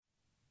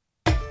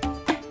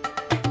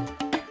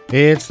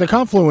It's the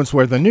Confluence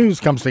where the news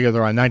comes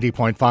together on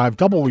 90.5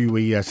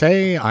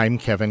 WESA. I'm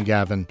Kevin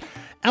Gavin.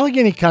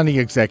 Allegheny County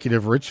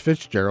Executive Rich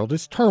Fitzgerald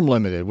is term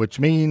limited,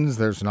 which means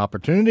there's an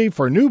opportunity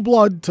for new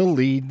blood to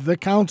lead the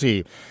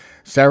county.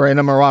 Sara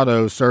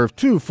Innamorato served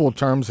 2 full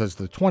terms as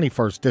the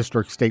 21st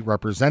District State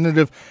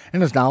Representative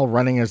and is now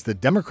running as the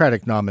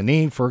Democratic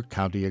nominee for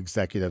County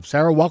Executive.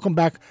 Sara, welcome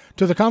back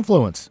to the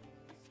Confluence.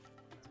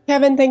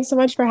 Kevin, thanks so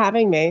much for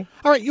having me.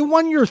 All right, you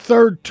won your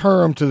 3rd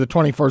term to the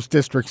 21st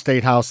District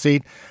State House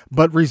seat,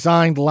 but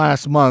resigned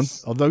last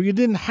month, although you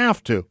didn't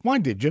have to. Why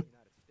did you?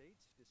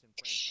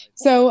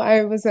 So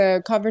I was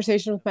a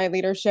conversation with my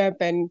leadership,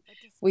 and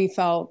we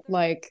felt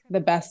like the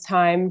best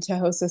time to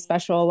host a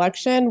special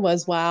election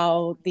was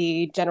while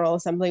the General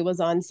Assembly was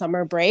on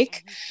summer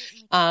break,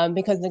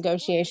 because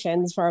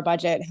negotiations for our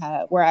budget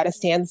were at a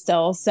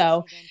standstill.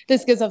 So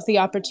this gives us the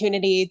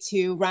opportunity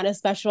to run a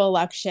special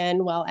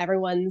election while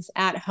everyone's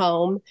at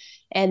home.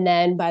 And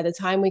then by the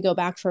time we go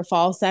back for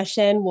fall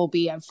session, we'll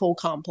be at full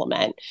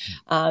complement.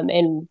 On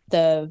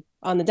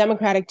the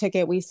Democratic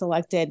ticket, we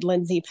selected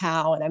Lindsay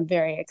Powell, and I'm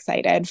very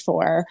excited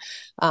for,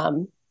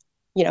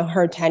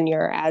 her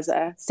tenure as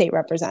a state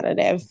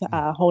representative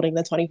holding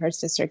the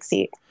 21st district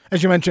seat.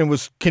 As you mentioned, it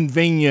was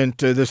convenient,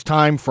 this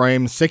time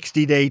frame,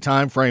 60-day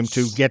time frame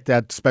to get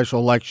that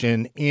special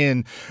election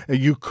in.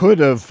 You could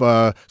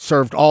have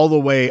served all the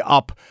way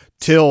up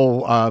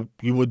till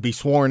you would be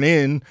sworn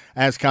in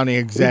as county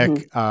exec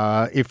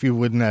if you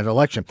win that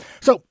election.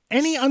 So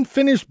any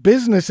unfinished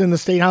business in the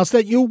State House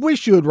that you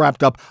wish you had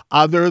wrapped up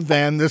other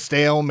than the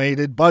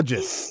stalemated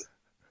budget?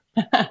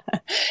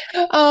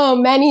 Oh,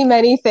 many,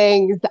 many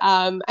things.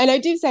 And I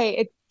do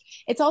say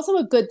it's also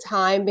a good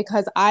time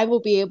because I will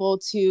be able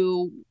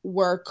to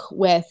work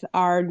with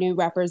our new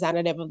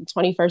representative of the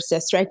 21st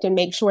district and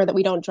make sure that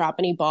we don't drop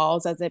any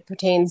balls as it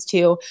pertains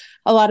to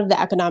a lot of the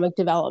economic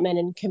development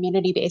and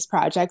community-based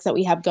projects that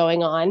we have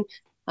going on.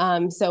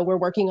 So we're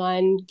working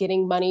on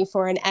getting money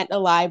for an Etna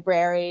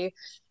library.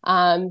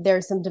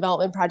 There's some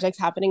development projects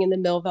happening in the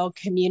Millville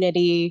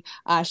community.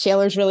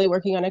 Shaler's really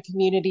working on a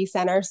community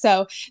center.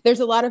 So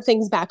there's a lot of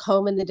things back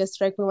home in the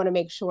district. We want to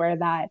make sure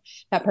that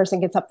that person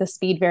gets up to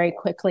speed very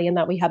quickly and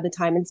that we have the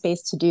time and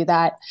space to do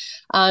that.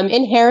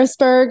 In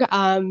Harrisburg,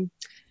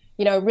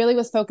 really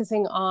was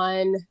focusing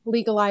on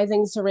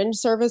legalizing syringe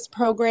service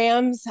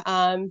programs.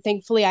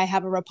 Thankfully, I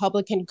have a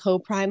Republican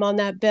co-prime on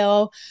that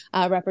bill,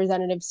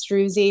 Representative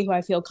Struzzi, who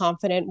I feel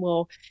confident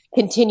will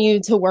continue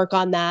to work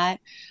on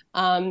that.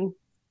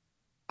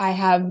 I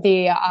have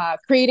the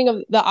creating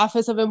of the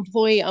Office of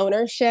Employee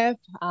Ownership.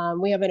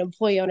 We have an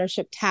employee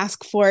ownership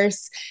task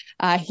force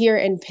here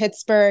in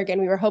Pittsburgh, and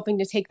we were hoping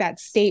to take that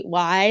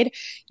statewide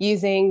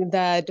using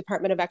the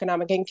Department of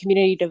Economic and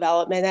Community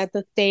Development at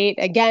the state.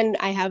 Again,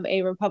 I have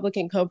a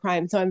Republican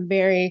co-prime, so I'm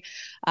very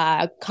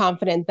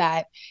confident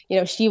that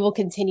she will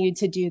continue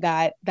to do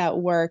that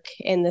work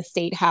in the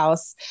state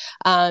house.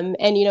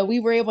 We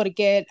were able to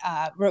get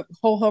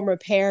whole home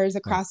repairs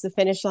across the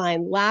finish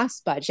line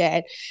last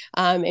budget,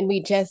 and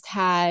we just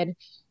had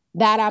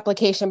that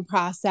application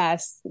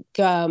process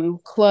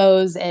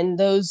close, and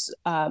those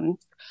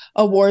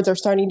awards are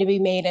starting to be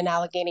made in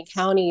Allegheny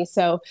County.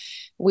 So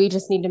we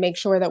just need to make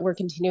sure that we're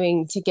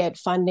continuing to get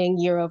funding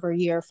year over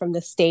year from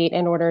the state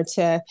in order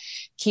to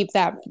keep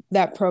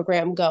that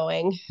program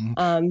going.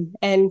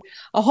 And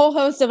a whole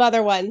host of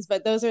other ones,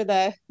 but those are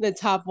the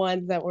top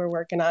ones that we're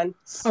working on.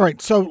 All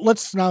right. So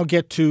let's now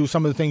get to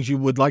some of the things you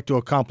would like to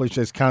accomplish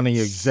as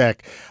county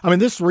exec. I mean,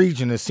 this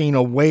region has seen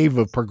a wave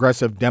of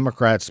progressive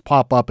Democrats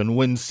pop up and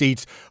win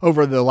seats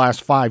over the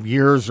last 5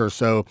 years or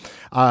so.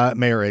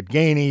 Mayor Ed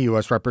Gainey,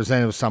 U.S.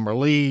 Representative Summer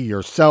Lee,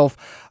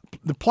 yourself.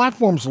 The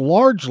platforms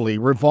largely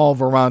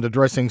revolve around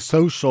addressing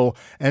social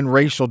and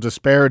racial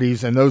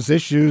disparities, and those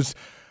issues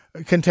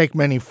can take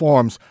many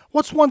forms.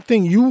 What's one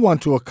thing you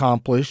want to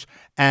accomplish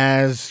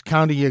as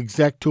county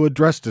exec to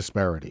address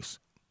disparities?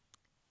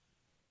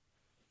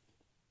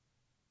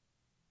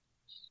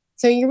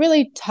 So you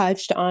really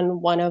touched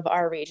on one of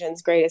our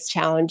region's greatest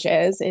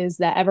challenges is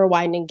the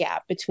ever-widening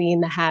gap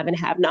between the have and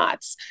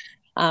have-nots.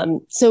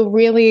 So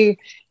really,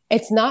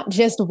 it's not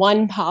just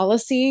one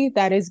policy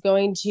that is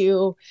going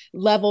to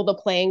level the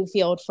playing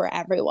field for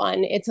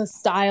everyone. It's a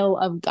style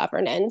of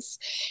governance,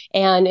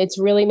 and it's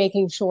really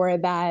making sure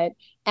that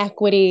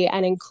equity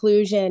and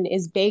inclusion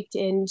is baked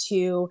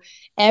into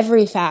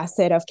every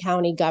facet of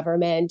county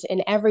government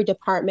in every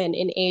department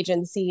and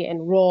agency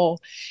and role,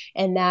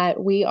 and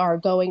that we are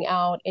going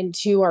out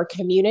into our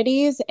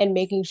communities and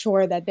making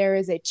sure that there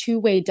is a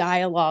two-way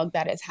dialogue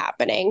that is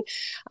happening.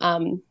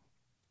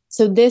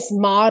 So this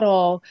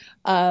model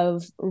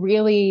of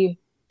really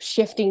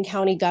shifting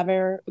county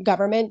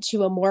government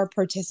to a more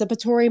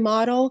participatory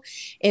model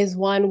is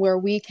one where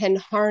we can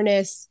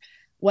harness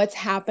what's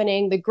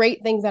happening, the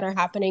great things that are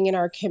happening in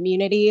our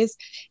communities,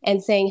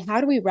 and saying,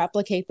 how do we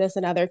replicate this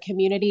in other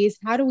communities?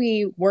 How do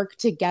we work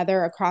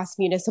together across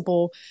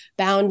municipal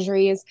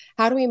boundaries?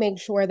 How do we make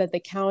sure that the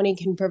county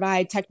can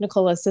provide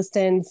technical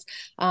assistance,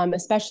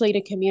 especially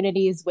to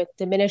communities with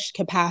diminished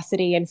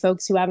capacity and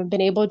folks who haven't been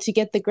able to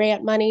get the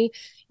grant money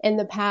in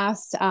the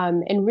past,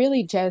 and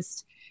really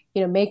just,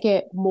 make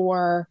it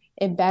more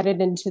embedded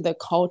into the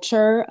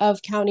culture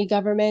of county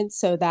government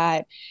so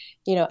that,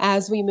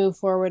 as we move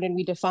forward and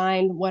we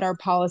define what our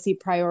policy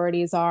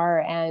priorities are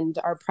and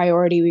our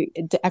priority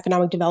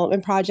economic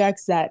development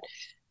projects, that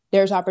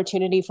there's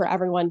opportunity for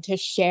everyone to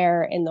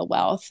share in the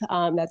wealth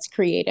that's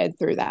created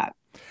through that.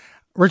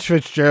 Rich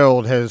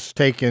Fitzgerald has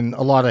taken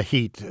a lot of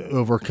heat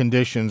over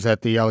conditions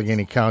at the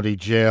Allegheny County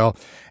Jail,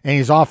 and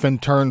he's often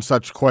turned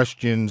such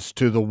questions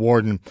to the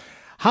warden.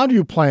 How do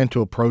you plan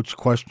to approach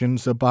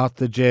questions about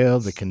the jail,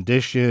 the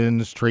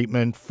conditions,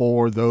 treatment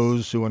for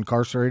those who are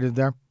incarcerated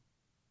there?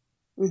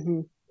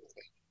 Mm-hmm.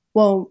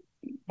 Well,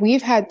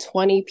 we've had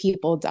 20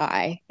 people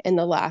die in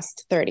the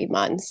last 30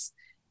 months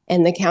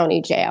in the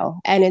county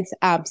jail, and it's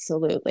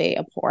absolutely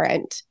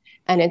abhorrent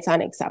and it's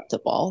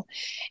unacceptable.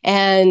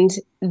 And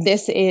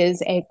this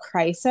is a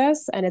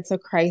crisis, and it's a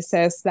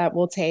crisis that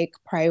will take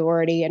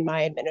priority in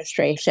my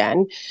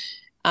administration.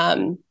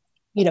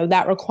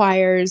 That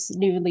requires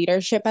new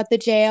leadership at the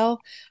jail,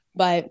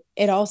 but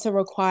it also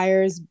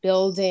requires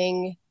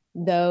building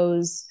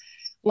those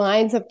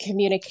lines of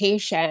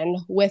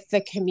communication with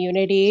the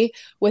community,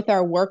 with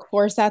our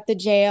workforce at the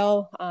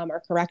jail,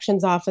 our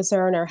corrections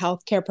officer and our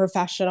healthcare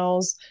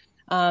professionals.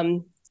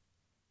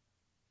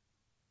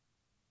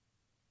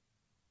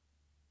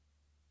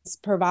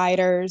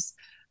 Providers,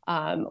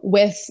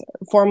 with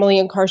formerly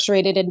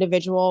incarcerated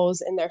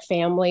individuals and their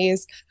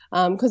families,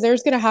 because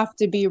there's going to have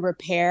to be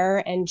repair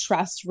and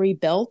trust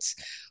rebuilt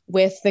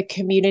with the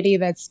community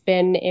that's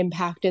been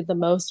impacted the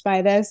most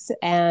by this.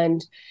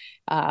 And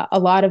a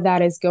lot of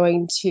that is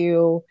going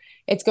to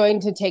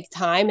take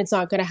time. It's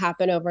not going to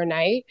happen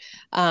overnight.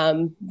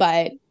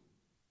 But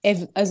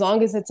as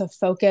long as it's a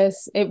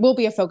focus, it will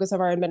be a focus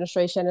of our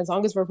administration. As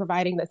long as we're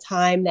providing the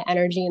time, the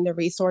energy, and the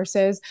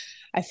resources,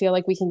 I feel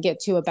like we can get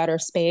to a better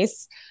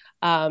space.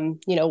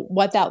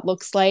 What that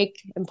looks like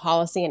in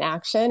policy and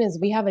action is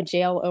we have a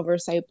jail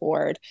oversight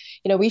board.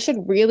 We should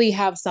really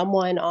have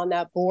someone on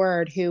that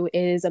board who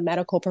is a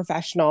medical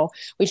professional.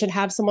 We should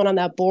have someone on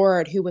that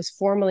board who was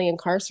formerly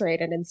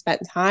incarcerated and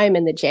spent time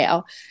in the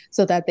jail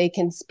so that they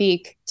can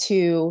speak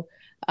to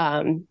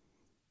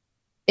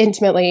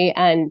intimately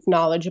and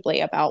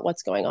knowledgeably about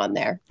what's going on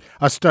there.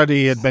 A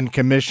study had been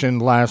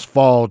commissioned last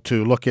fall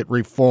to look at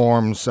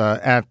reforms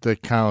at the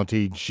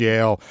county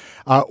jail.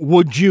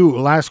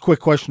 Last quick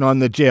question on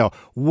the jail,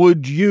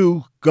 would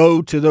you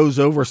go to those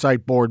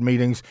oversight board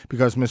meetings,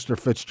 because Mr.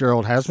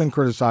 Fitzgerald has been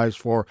criticized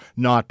for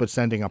not, but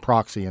sending a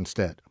proxy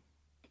instead?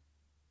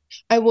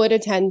 I would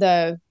attend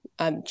the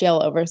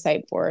jail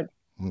oversight board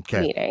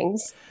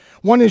meetings.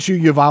 One issue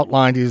you've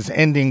outlined is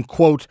ending,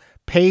 quote,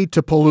 pay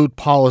to pollute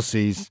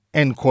policies,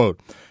 end quote,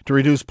 to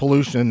reduce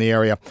pollution in the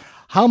area.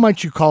 How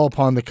might you call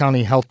upon the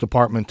county health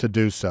department to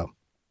do so?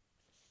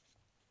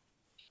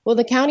 Well,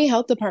 the county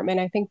health department,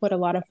 I think what a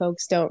lot of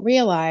folks don't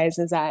realize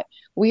is that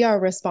we are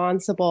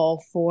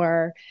responsible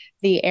for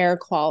the air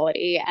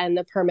quality and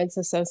the permits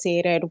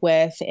associated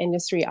with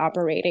industry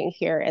operating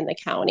here in the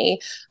county.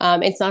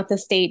 It's not the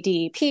state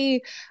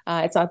DEP,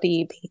 it's not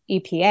the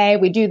EPA.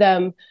 We do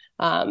them.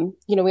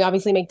 We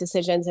obviously make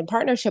decisions in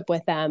partnership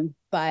with them,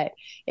 but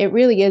it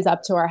really is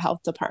up to our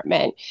health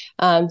department.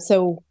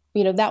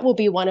 That will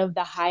be one of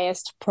the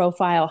highest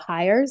profile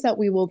hires that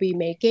we will be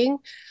making,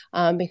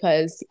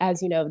 because,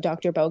 as you know,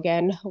 Dr.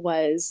 Bogan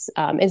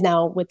is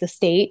now with the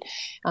state.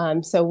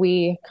 So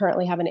we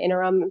currently have an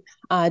interim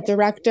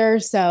director.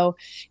 So,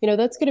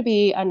 that's going to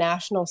be a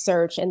national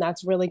search, and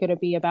that's really going to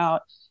be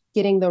about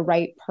getting the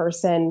right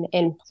person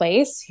in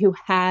place who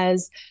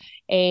has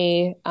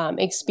a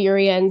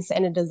experience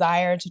and a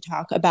desire to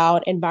talk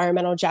about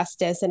environmental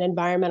justice and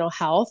environmental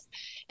health,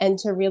 and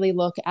to really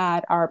look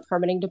at our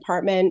permitting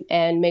department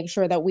and make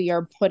sure that we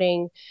are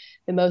putting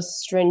the most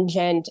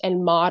stringent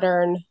and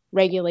modern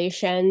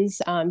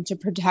regulations to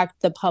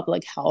protect the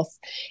public health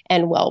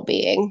and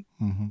well-being.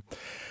 Mm-hmm.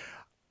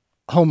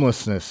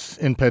 Homelessness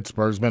in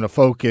Pittsburgh has been a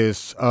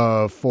focus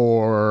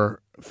for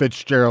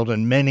Fitzgerald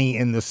and many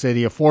in the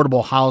city.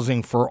 Affordable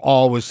housing for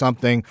all was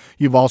something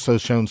you've also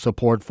shown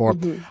support for.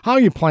 Mm-hmm. How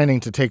are you planning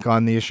to take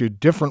on the issue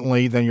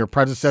differently than your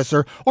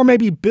predecessor, or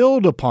maybe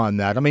build upon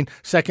that? I mean,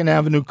 Second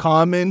Avenue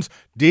Commons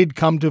did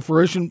come to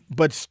fruition,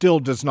 but still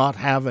does not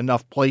have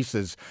enough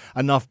places,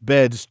 enough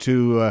beds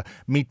to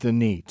meet the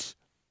needs.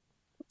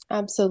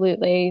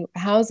 Absolutely.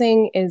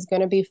 Housing is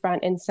going to be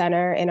front and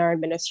center in our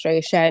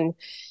administration.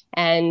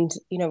 And,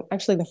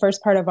 actually the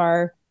first part of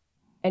our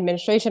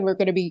administration, we're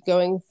going to be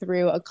going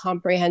through a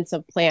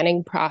comprehensive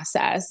planning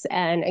process.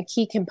 And a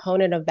key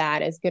component of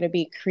that is going to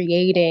be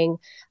creating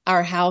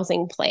our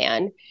housing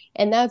plan.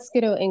 And that's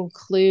going to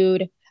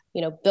include,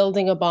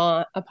 building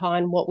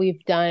upon what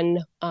we've done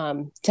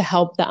to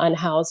help the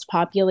unhoused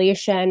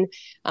population.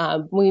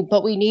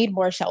 But we need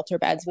more shelter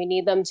beds. We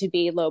need them to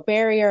be low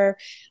barrier.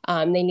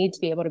 They need to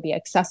be able to be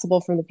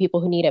accessible from the people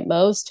who need it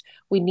most.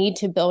 We need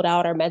to build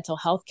out our mental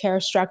health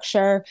care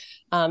structure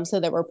so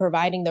that we're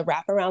providing the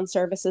wraparound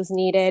services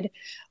needed.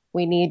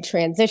 We need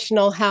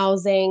transitional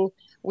housing.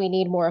 We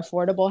need more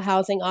affordable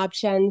housing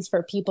options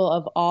for people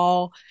of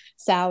all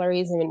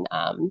salaries and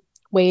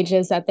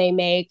wages that they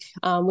make.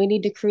 We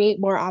need to create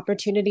more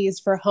opportunities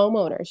for home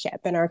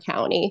ownership in our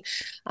county,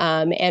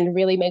 and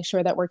really make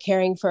sure that we're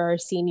caring for our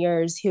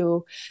seniors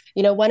who,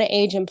 want to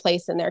age in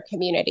place in their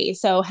community.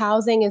 So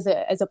housing is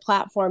a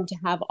platform to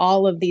have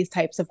all of these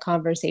types of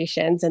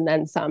conversations and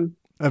then some.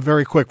 A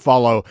very quick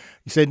follow.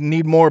 You said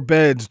need more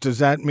beds. Does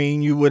that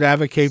mean you would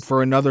advocate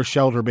for another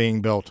shelter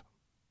being built?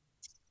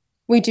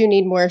 We do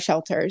need more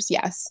shelters,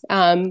 yes.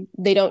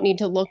 They don't need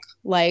to look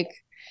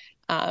like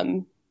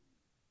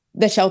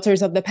the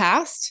shelters of the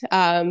past,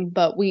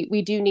 but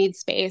we do need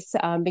space,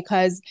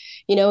 because,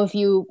 if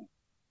you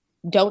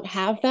don't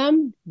have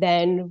them,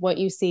 then what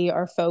you see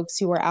are folks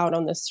who are out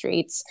on the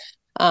streets.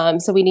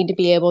 So we need to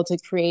be able to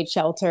create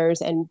shelters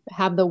and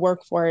have the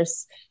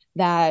workforce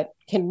that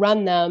can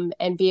run them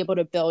and be able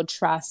to build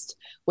trust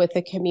with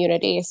the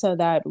community so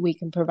that we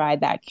can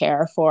provide that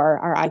care for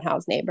our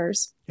unhoused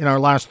neighbors. In our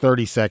last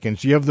 30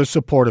 seconds, you have the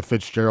support of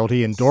Fitzgerald.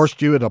 He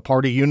endorsed you at a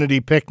party unity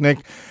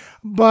picnic,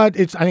 but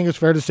I think it's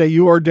fair to say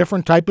you are a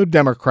different type of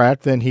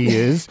Democrat than he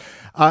is.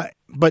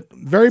 But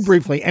very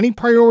briefly, any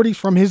priorities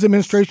from his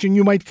administration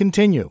you might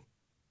continue?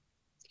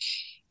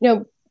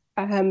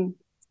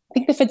 I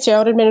think the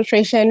Fitzgerald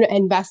administration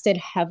invested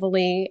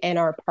heavily in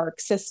our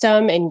park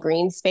system and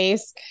green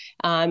space,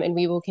 and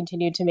we will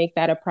continue to make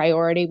that a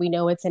priority. We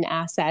know it's an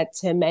asset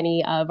to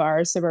many of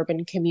our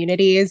suburban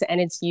communities,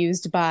 and it's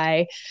used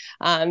by,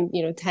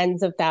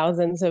 tens of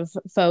thousands of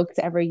folks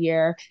every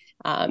year.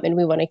 And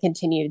we want to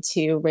continue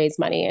to raise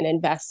money and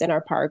invest in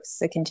our parks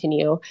to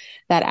continue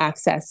that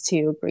access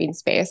to green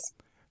space.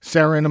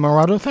 Sara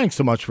Innamorato, thanks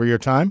so much for your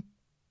time.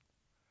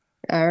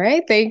 All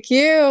right. Thank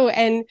you.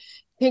 And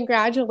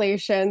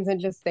congratulations, and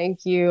just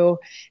thank you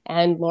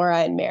and Laura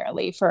and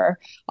Marilee for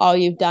all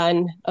you've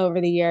done over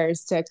the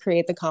years to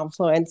create the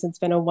Confluence. It's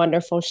been a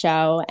wonderful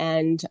show,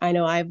 and I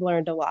know I've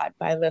learned a lot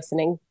by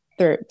listening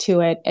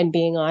to it and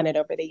being on it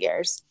over the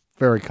years.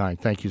 Very kind.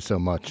 Thank you so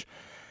much.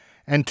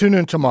 And tune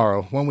in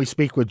tomorrow when we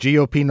speak with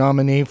GOP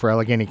nominee for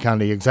Allegheny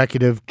County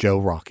Executive, Joe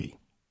Rockey.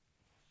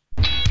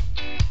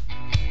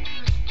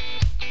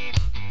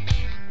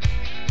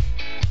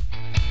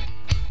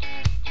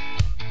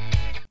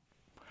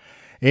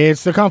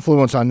 It's the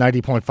Confluence on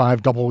 90.5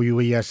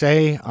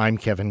 WESA. I'm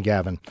Kevin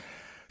Gavin.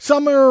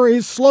 Summer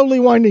is slowly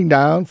winding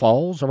down,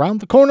 fall's around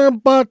the corner,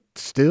 but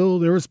still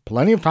there is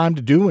plenty of time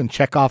to do and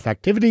check off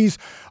activities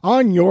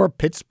on your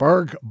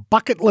Pittsburgh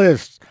bucket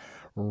list.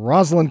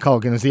 Rosalind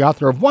Culkin is the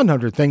author of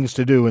 100 Things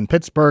to Do in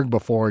Pittsburgh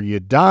Before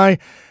You Die.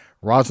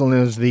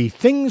 Rosalind is the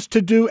Things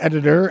to Do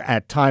editor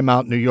at Time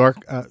Out New York.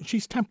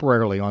 She's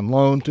temporarily on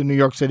loan to New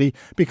York City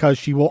because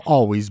she will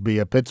always be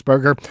a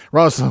Pittsburgher.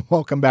 Rosalind,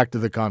 welcome back to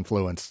the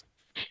Confluence.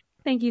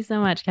 Thank you so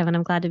much, Kevin.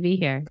 I'm glad to be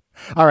here.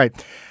 All right.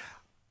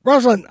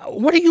 Rosalind,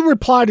 what do you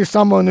reply to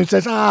someone who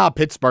says,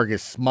 Pittsburgh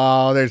is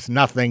small, there's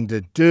nothing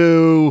to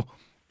do?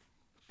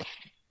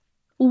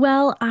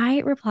 Well, I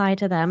reply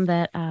to them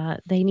that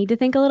they need to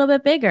think a little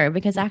bit bigger,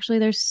 because actually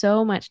there's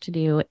so much to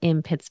do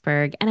in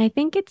Pittsburgh. And I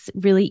think it's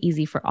really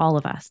easy for all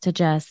of us to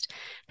just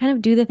kind of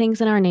do the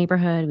things in our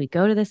neighborhood. We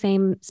go to the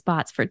same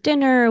spots for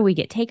dinner. We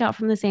get takeout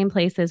from the same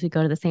places. We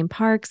go to the same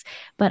parks.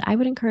 But I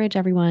would encourage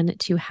everyone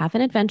to have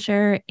an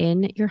adventure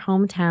in your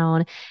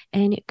hometown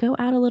and go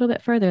out a little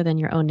bit further than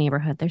your own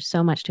neighborhood. There's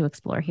so much to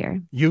explore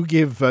here. You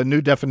give a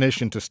new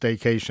definition to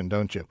staycation,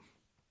 don't you?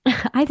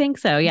 I think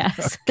so,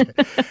 yes.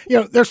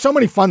 Okay. There's so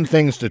many fun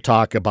things to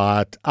talk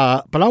about,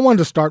 but I wanted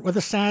to start with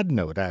a sad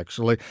note,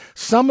 actually.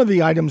 Some of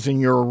the items in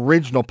your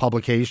original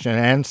publication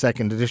and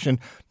second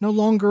edition no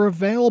longer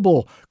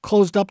available,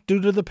 closed up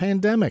due to the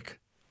pandemic.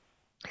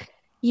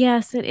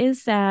 Yes, it is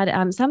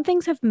sad. Some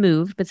things have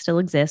moved but still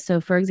exist.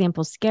 So, for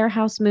example, Scare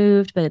House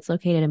moved, but it's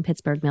located in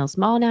Pittsburgh Mills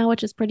Mall now,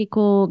 which is pretty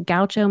cool.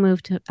 Gaucho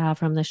moved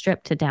from the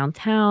Strip to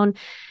downtown.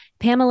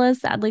 Pamela's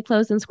sadly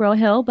closed in Squirrel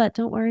Hill, but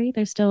don't worry,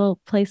 there's still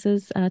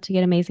places to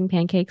get amazing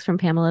pancakes from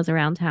Pamela's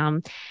around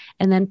town.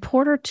 And then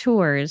Porter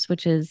Tours,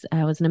 which was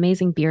an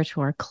amazing beer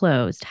tour,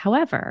 closed.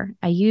 However,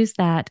 I used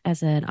that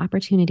as an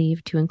opportunity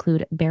to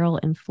include Barrel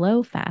and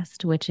Flow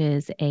Fest, which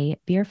is a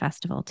beer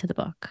festival to the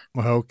book.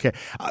 Okay.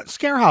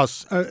 Scare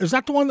House, is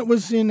that the one that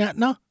was in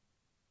Etna?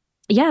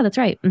 Yeah, that's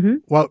right. Mm-hmm.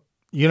 Well,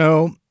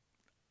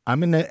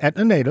 I'm an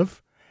Etna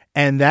native.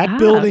 And that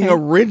building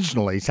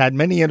originally has had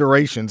many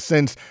iterations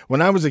since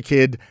when I was a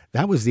kid.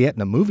 That was the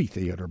Etna movie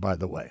theater, by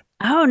the way.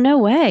 Oh, no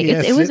way.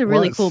 Yes, it was a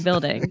really cool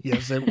building.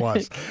 Yes, it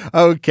was.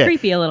 Okay.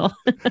 Creepy a little.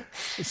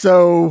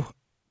 So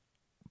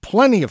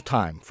plenty of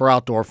time for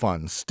outdoor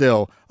fun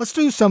still. Let's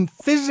do some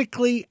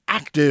physically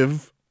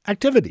active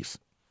activities.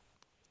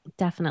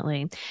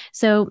 Definitely.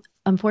 So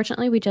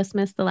unfortunately, we just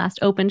missed the last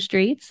open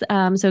streets.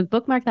 So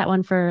bookmark that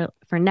one for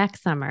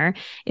next summer.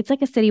 It's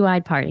like a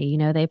citywide party.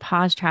 They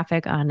pause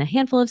traffic on a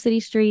handful of city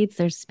streets.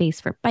 There's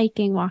space for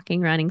biking,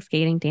 walking, running,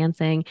 skating,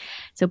 dancing.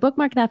 So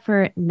bookmark that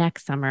for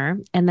next summer.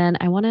 And then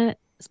I want to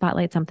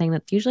spotlight something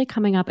that's usually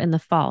coming up in the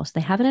fall. So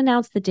they haven't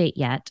announced the date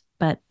yet,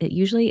 but it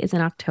usually is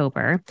in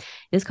October.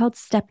 It is called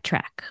Step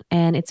Trek,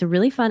 and it's a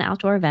really fun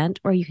outdoor event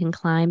where you can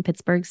climb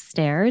Pittsburgh's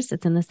stairs.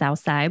 It's in the South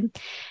Side.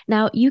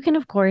 Now, you can,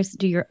 of course,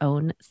 do your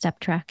own step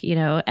trek,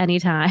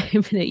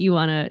 anytime that you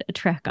want to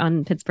trek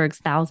on Pittsburgh's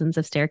thousands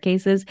of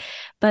staircases.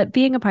 But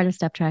being a part of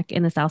Step Trek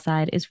in the South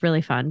Side is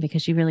really fun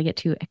because you really get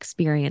to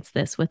experience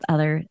this with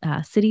other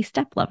city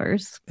step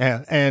lovers.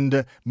 Yeah,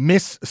 and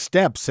Miss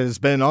Steps has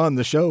been on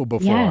the show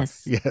before.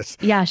 Yes.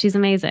 Yeah, she's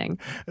amazing.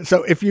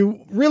 So if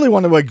you really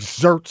want to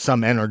exert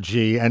some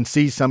energy and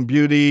see some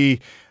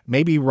beauty,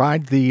 maybe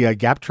ride the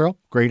Gap Trail,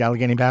 Great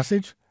Allegheny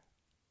Passage.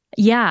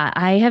 Yeah,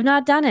 I have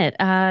not done it.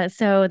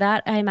 So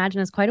that I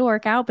imagine is quite a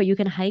workout, but you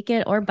can hike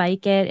it or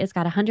bike it. It's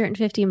got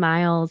 150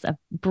 miles of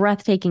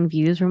breathtaking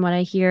views from what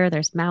I hear.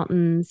 There's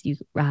mountains. You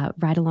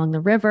ride along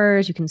the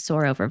rivers. You can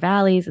soar over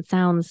valleys. It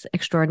sounds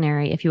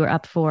extraordinary if you were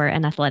up for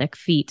an athletic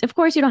feat. Of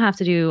course, you don't have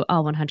to do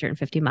all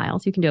 150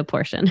 miles. You can do a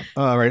portion.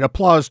 All right.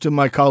 Applause to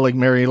my colleague,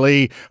 Mary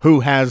Lee, who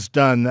has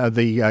done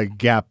the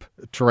Gap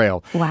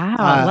Trail. Wow.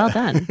 Well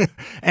done.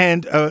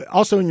 And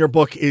also in your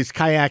book is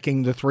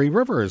kayaking the Three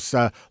Rivers.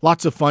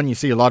 Lots of fun. You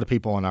see a lot of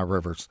people on our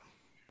rivers.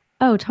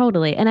 Oh,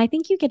 totally. And I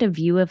think you get a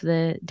view of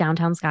the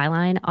downtown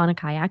skyline on a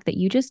kayak that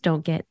you just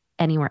don't get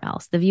anywhere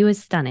else. The view is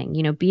stunning.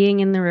 Being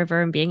in the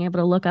river and being able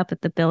to look up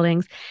at the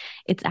buildings,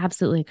 it's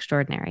absolutely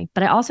extraordinary.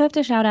 But I also have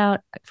to shout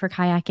out for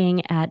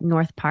kayaking at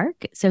North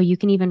Park. So you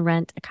can even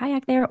rent a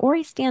kayak there or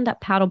a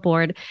stand-up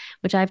paddleboard,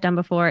 which I've done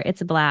before.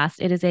 It's a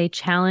blast. It is a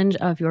challenge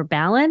of your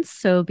balance.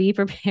 So be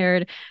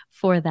prepared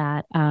for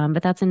that.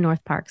 But that's in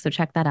North Park. So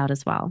check that out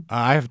as well.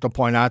 I have to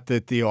point out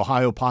that the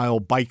Ohio Pile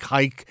Bike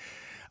Hike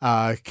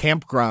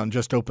campground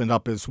just opened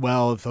up as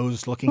well.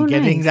 Those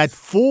getting that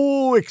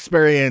full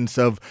experience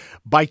of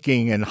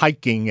biking and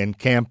hiking and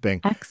camping.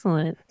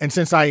 Excellent. And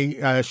since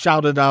I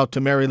shouted out to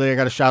Mary Lee, I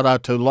got to shout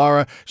out to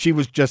Laura. She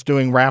was just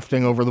doing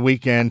rafting over the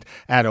weekend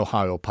at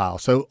Ohio Pile.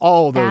 So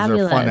all those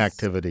are fun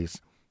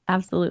activities.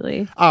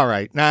 Absolutely. All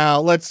right. Now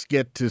let's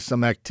get to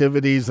some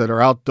activities that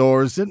are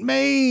outdoors that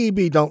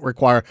maybe don't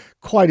require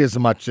quite as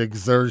much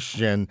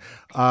exertion.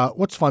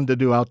 What's fun to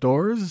do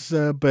outdoors,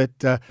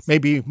 but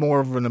maybe more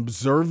of an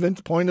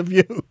observant point of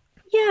view?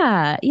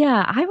 Yeah.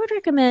 I would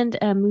recommend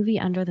a movie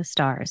Under the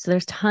Stars. So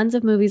there's tons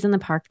of movies in the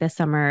park this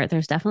summer.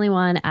 There's definitely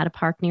one at a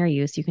park near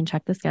you. So you can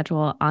check the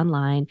schedule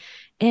online.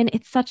 And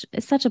it's such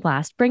a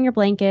blast. Bring your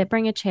blanket,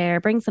 bring a chair,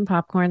 bring some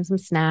popcorn, some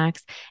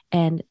snacks,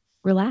 and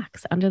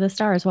relax under the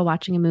stars while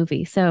watching a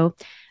movie. So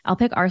I'll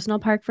pick Arsenal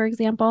Park, for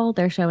example.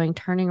 They're showing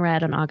Turning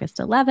Red on August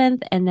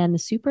 11th and then the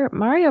Super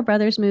Mario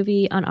Brothers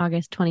movie on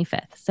August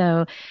 25th.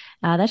 So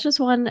that's just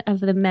one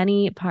of the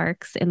many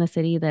parks in the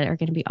city that are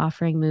going to be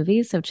offering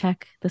movies. So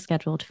check the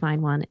schedule to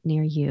find one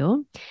near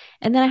you.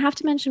 And then I have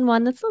to mention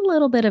one that's a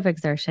little bit of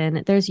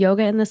exertion. There's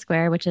Yoga in the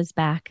Square, which is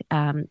back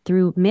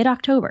through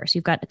mid-October. So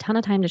you've got a ton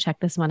of time to check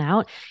this one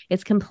out.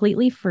 It's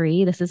completely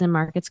free. This is in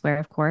Market Square,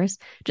 of course.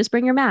 Just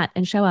bring your mat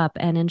and show up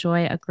and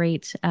enjoy a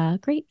great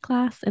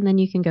class. And then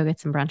you can go get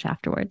some brunch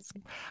afterwards.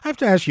 I have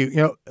to ask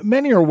you,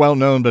 many are well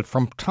known, but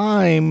from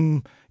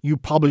time you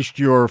published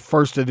your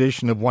first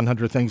edition of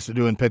 100 Things to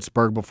Do in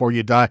Pittsburgh Before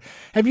You Die,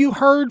 have you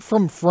heard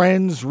from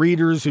friends,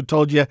 readers who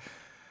told you,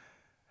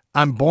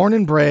 I'm born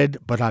and bred,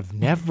 but I've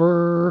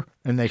never,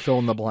 and they fill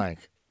in the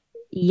blank?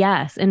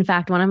 Yes. In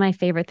fact, one of my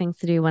favorite things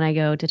to do when I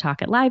go to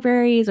talk at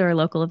libraries or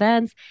local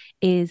events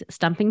is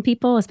stumping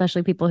people,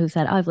 especially people who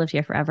said, oh, I've lived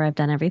here forever. I've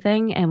done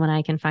everything. And when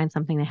I can find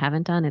something they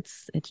haven't done,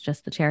 it's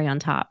just the cherry on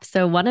top.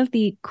 So one of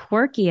the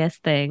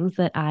quirkiest things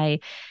that I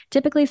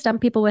typically stump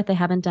people with they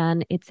haven't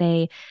done, it's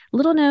a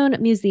little known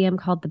museum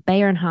called the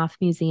Bayernhof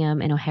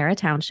Museum in O'Hara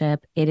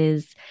Township. It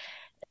is,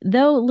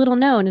 though little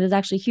known, it is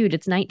actually huge.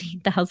 It's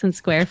 19,000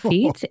 square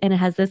feet and it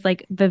has this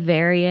like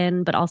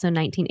Bavarian, but also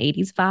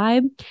 1980s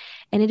vibe.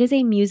 And it is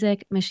a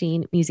music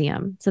machine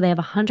museum. So they have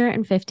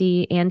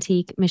 150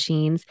 antique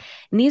machines.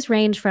 And these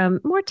range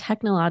from more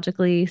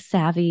technologically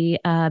savvy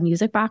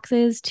music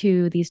boxes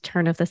to these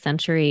turn of the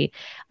century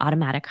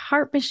automatic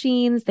harp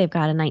machines. They've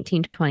got a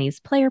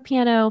 1920s player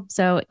piano.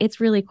 So it's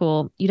really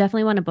cool. You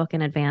definitely want to book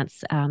in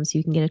advance so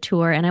you can get a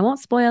tour. And I won't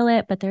spoil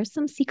it, but there's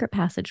some secret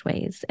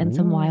passageways and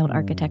some wild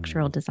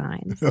architectural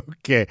designs.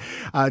 Okay.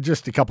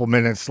 Just a couple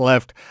minutes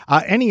left.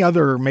 Any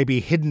other maybe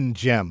hidden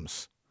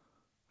gems?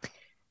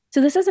 So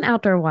this is an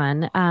outdoor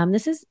one.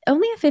 This is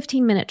only a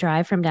 15-minute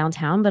drive from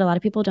downtown, but a lot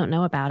of people don't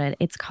know about it.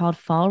 It's called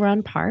Fall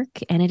Run Park,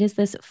 and it is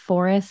this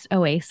forest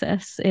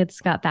oasis.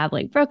 It's got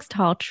babbling brooks,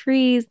 tall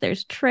trees,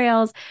 there's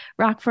trails,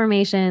 rock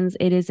formations.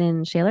 It is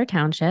in Shaler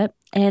Township,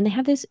 and they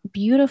have this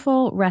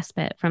beautiful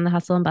respite from the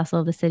hustle and bustle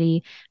of the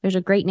city. There's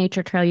a great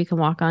nature trail you can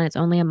walk on. It's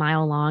only a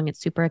mile long.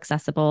 It's super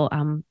accessible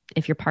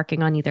if you're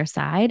parking on either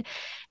side.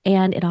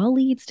 And it all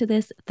leads to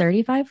this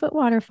 35-foot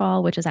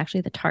waterfall, which is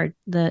actually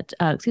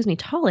the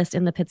tallest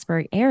in the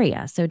Pittsburgh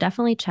area. So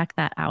definitely check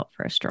that out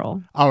for a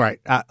stroll. All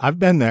right. I've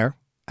been there.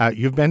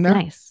 You've been there?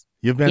 Nice.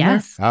 You've been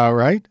there? All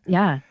right.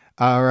 Yeah.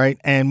 All right.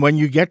 And when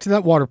you get to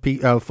that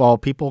waterfall,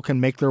 people can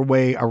make their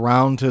way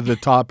around to the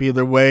top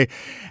either way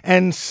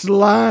and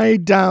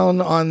slide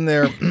down on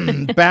their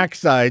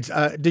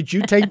backsides. Did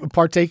you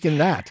partake in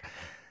that?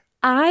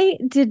 I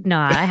did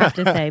not, I have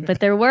to say, but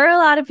there were a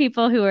lot of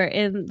people who were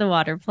in the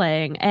water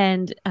playing,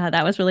 and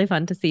that was really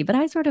fun to see. But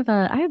I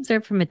I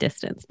observed from a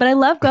distance. But I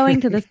love going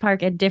to this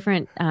park at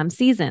different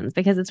seasons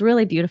because it's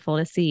really beautiful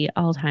to see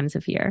all times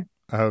of year.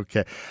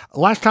 Okay.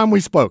 Last time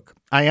we spoke,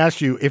 I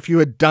asked you if you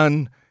had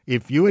done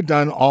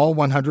all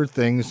 100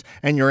 things,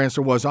 and your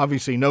answer was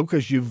obviously no,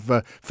 because you've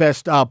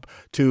fessed up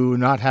to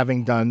not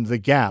having done the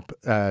Gap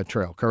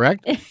Trail,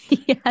 correct?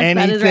 Yes,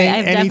 that is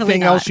right.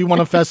 Anything else you want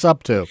to fess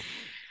up to?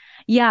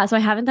 Yeah, so I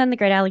haven't done the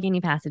Great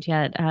Allegheny Passage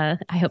yet.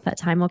 I hope that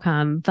time will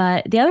come.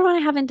 But the other one I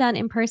haven't done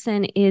in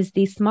person is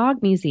the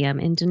Smog Museum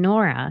in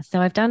Donora.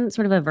 So I've done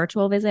sort of a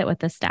virtual visit with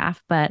the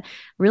staff, but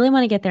really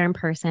want to get there in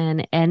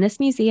person. And this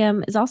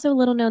museum is also a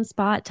little known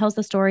spot, tells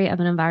the story of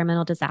an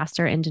environmental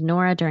disaster in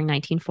Donora during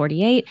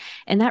 1948.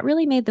 And that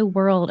really made the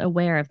world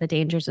aware of the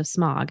dangers of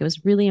smog. It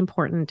was really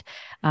important,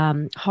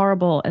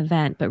 horrible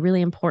event, but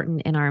really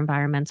important in our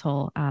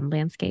environmental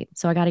landscape.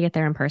 So I got to get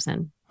there in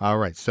person. All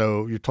right.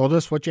 So you told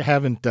us what you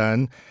haven't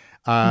done,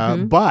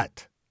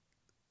 but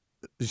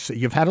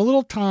you've had a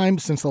little time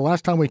since the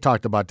last time we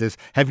talked about this.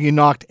 Have you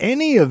knocked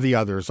any of the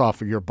others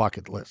off of your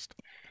bucket list?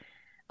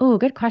 Oh,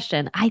 good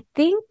question. I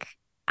think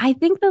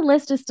the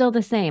list is still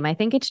the same. I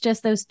think it's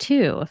just those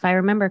two, if I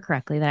remember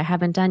correctly, that I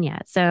haven't done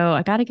yet. So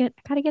I gotta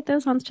get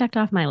those ones checked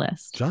off my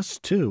list.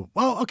 Just two.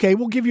 Well, okay,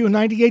 we'll give you a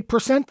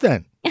 98%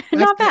 then.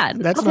 Not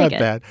bad. That's not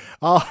bad.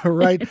 All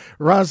right,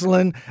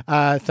 Rosalind,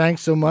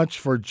 thanks so much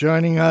for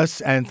joining us,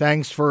 and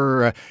thanks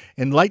for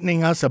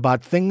enlightening us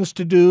about things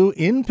to do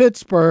in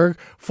Pittsburgh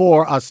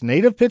for us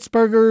native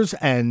Pittsburghers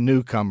and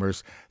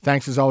newcomers.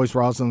 Thanks as always,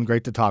 Rosalind.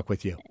 Great to talk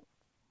with you.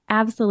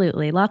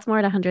 Absolutely. Lots more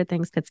at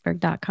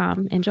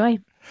 100thingspittsburgh.com. Enjoy.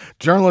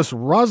 Journalist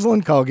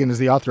Rosalind Colgan is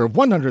the author of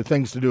 100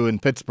 Things to Do in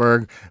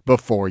Pittsburgh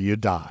Before You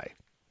Die.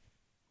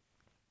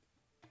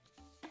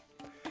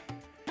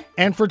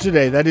 And for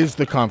today, that is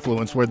the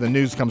Confluence, where the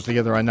news comes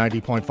together on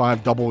 90.5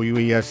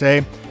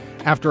 WESA.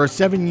 After a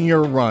 7-year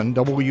run,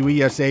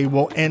 WESA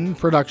will end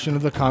production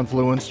of the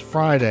Confluence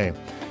Friday.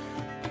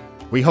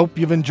 We hope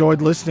you've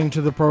enjoyed listening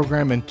to the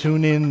program and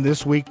tune in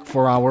this week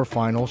for our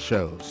final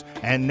shows.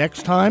 And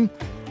next time,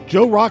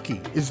 Joe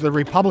Rockey is the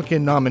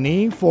Republican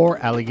nominee for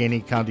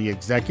Allegheny County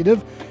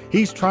Executive.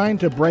 He's trying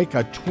to break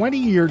a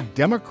 20-year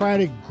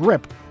Democratic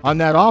grip on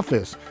that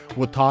office.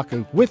 We'll talk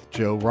with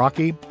Joe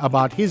Rockey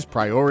about his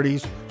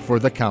priorities for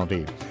the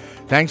county.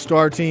 Thanks to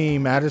our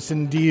team,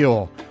 Addison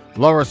Deal,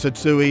 Laura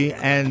Satsui,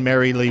 and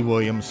Mary Lee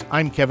Williams.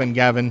 I'm Kevin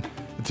Gavin.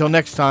 Until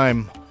next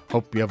time,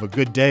 hope you have a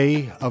good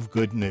day of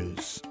good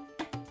news.